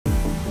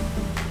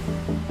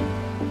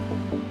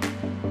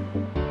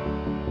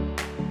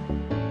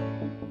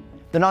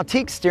The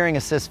Nautique Steering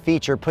Assist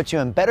feature puts you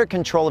in better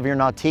control of your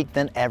Nautique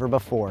than ever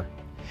before.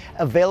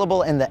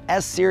 Available in the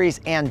S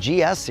Series and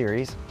GS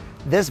Series,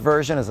 this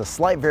version is a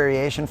slight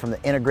variation from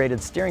the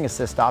integrated steering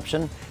assist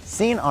option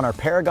seen on our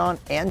Paragon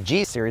and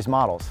G Series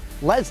models.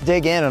 Let's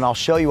dig in and I'll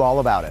show you all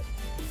about it.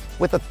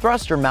 With a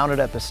thruster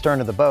mounted at the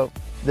stern of the boat,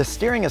 the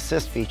steering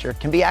assist feature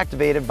can be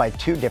activated by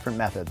two different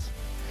methods.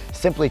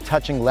 Simply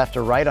touching left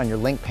or right on your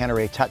Link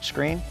Panerai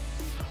touchscreen,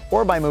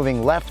 or by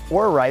moving left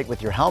or right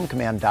with your helm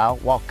command dial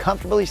while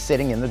comfortably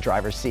sitting in the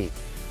driver's seat.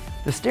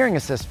 The steering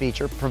assist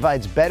feature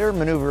provides better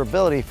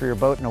maneuverability for your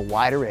boat in a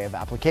wide array of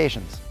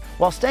applications.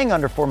 While staying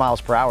under 4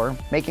 miles per hour,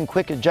 making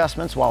quick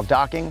adjustments while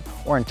docking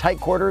or in tight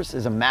quarters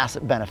is a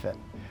massive benefit.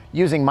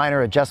 Using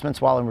minor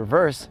adjustments while in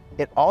reverse,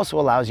 it also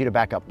allows you to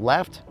back up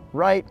left,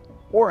 right,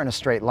 or in a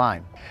straight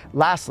line.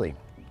 Lastly,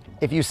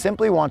 if you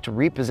simply want to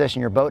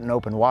reposition your boat in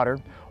open water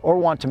or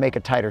want to make a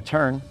tighter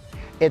turn,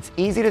 it's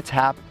easy to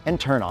tap and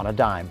turn on a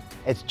dime.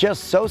 It's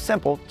just so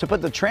simple to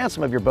put the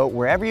transom of your boat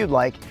wherever you'd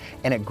like,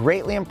 and it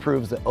greatly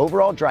improves the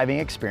overall driving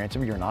experience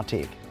of your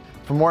Nautique.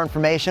 For more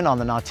information on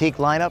the Nautique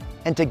lineup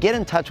and to get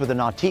in touch with a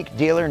Nautique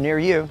dealer near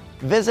you,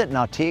 visit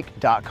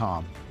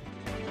Nautique.com.